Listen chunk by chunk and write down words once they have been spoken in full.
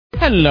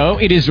Hello,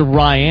 it is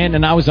Ryan,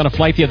 and I was on a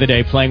flight the other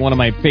day playing one of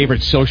my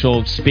favorite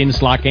social spin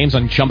slot games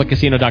on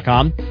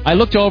ChumbaCasino.com. I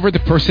looked over at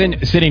the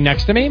person sitting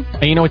next to me,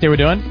 and you know what they were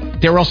doing?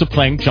 They were also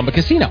playing Chumba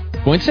Casino.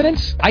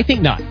 Coincidence? I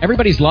think not.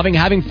 Everybody's loving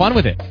having fun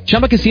with it.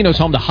 Chumba Casino is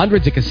home to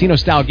hundreds of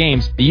casino-style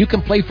games that you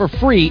can play for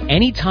free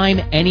anytime,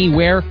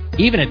 anywhere,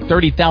 even at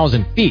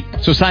 30,000 feet.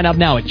 So sign up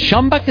now at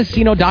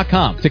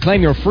ChumbaCasino.com to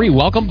claim your free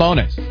welcome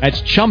bonus.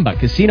 That's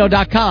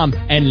ChumbaCasino.com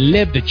and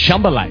live the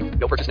Chumba life.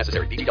 No purchase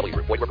necessary. VGW.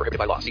 Void where prohibited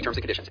by law. See terms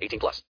and conditions.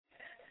 18+.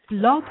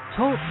 Blog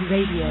Talk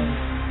Radio.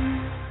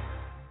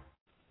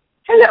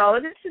 Hello,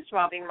 this is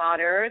Robbie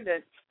Motter,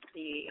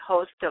 the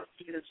host of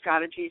Student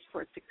Strategies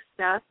for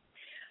Success.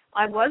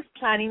 I was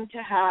planning to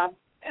have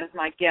as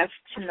my guest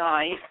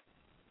tonight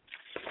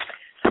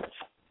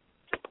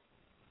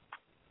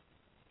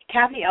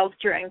Kathi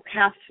Elster and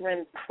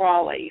Katherine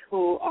Crowley,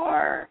 who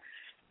are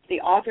the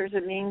authors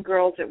of Mean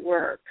Girls at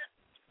Work.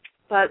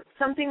 But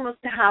something must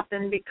have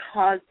happened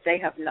because they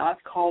have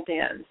not called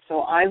in.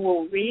 So I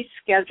will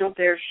reschedule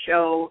their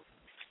show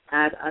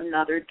at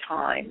another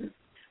time.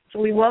 So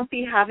we won't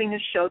be having a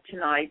show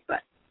tonight, but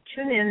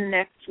tune in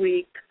next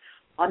week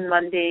on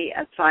Monday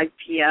at 5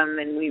 p.m.,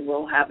 and we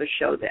will have a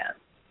show then.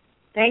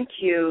 Thank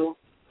you.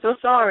 So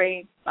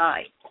sorry.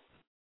 Bye.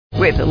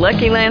 With the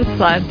Lucky Land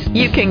Slots,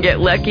 you can get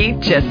lucky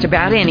just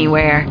about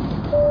anywhere.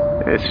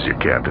 This is your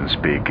captain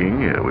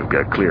speaking. We've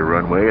got clear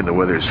runway and the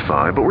weather's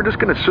fine, but we're just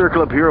going to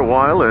circle up here a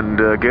while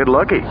and get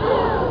lucky.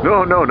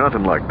 No,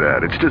 nothing like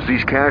that. It's just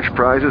these cash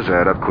prizes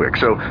add up quick.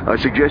 So I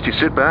suggest you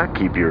sit back,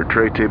 keep your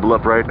tray table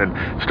upright,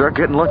 and start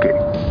getting lucky.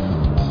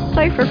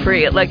 Play for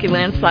free at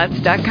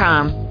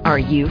LuckyLandSlots.com. Are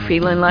you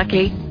feeling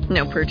lucky?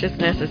 No purchase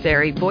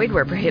necessary. Void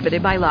where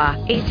prohibited by law.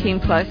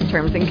 18+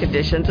 terms and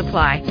conditions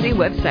apply. See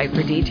website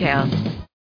for details.